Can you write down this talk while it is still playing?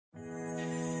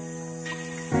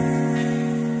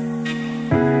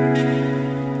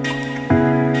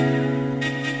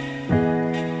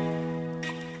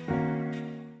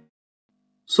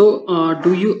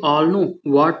Do you all know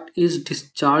what is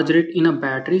discharge rate in a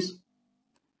batteries?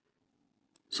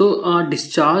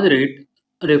 Discharge rate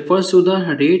refers to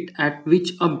the rate at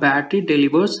which a battery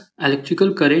delivers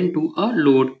electrical current to a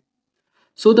load.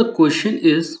 So the question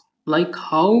is like,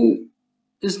 how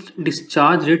is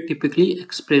discharge rate typically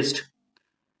expressed?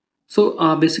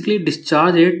 Basically,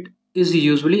 discharge rate is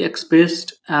usually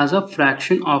expressed as a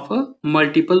fraction of a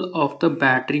multiple of the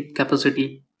battery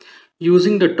capacity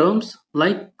using the terms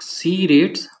like C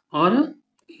rates or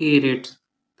A rates.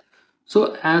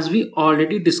 So as we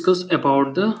already discussed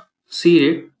about the C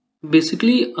rate,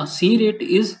 basically a C rate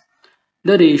is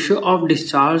the ratio of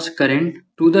discharge current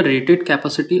to the rated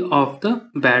capacity of the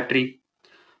battery.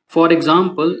 For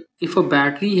example, if a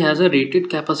battery has a rated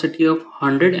capacity of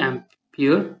 100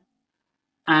 ampere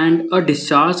and a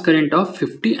discharge current of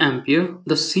 50 ampere,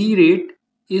 the C rate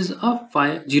is a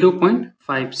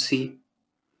 0.5 C.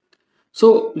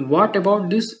 So what about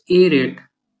this A rate?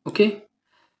 Okay,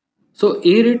 so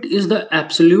A rate is the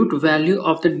absolute value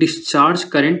of the discharge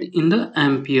current in the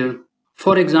ampere.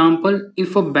 For example,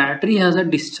 if a battery has a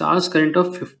discharge current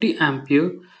of 50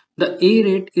 ampere, the A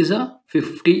rate is a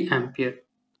 50 ampere.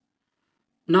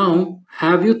 Now,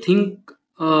 have you think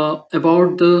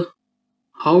about the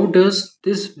how does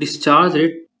this discharge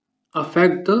rate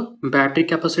affect the battery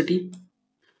capacity?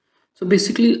 So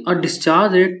basically, a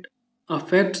discharge rate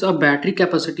affects a battery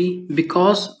capacity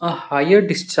because a higher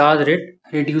discharge rate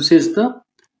reduces the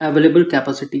available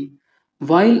capacity,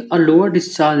 while a lower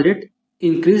discharge rate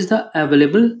increases the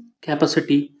available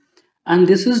capacity. And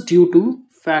this is due to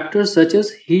factors such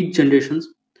as heat generations,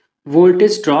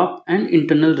 voltage drop, and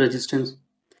internal resistance,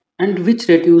 and which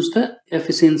reduce the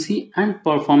efficiency and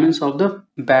performance of the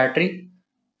battery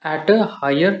at a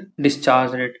higher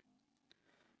discharge rate.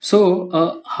 So,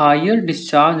 a higher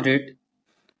discharge rate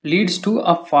leads to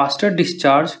a faster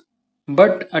discharge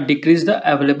but decrease the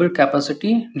available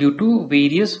capacity due to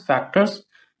various factors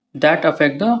that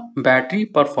affect the battery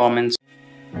performance.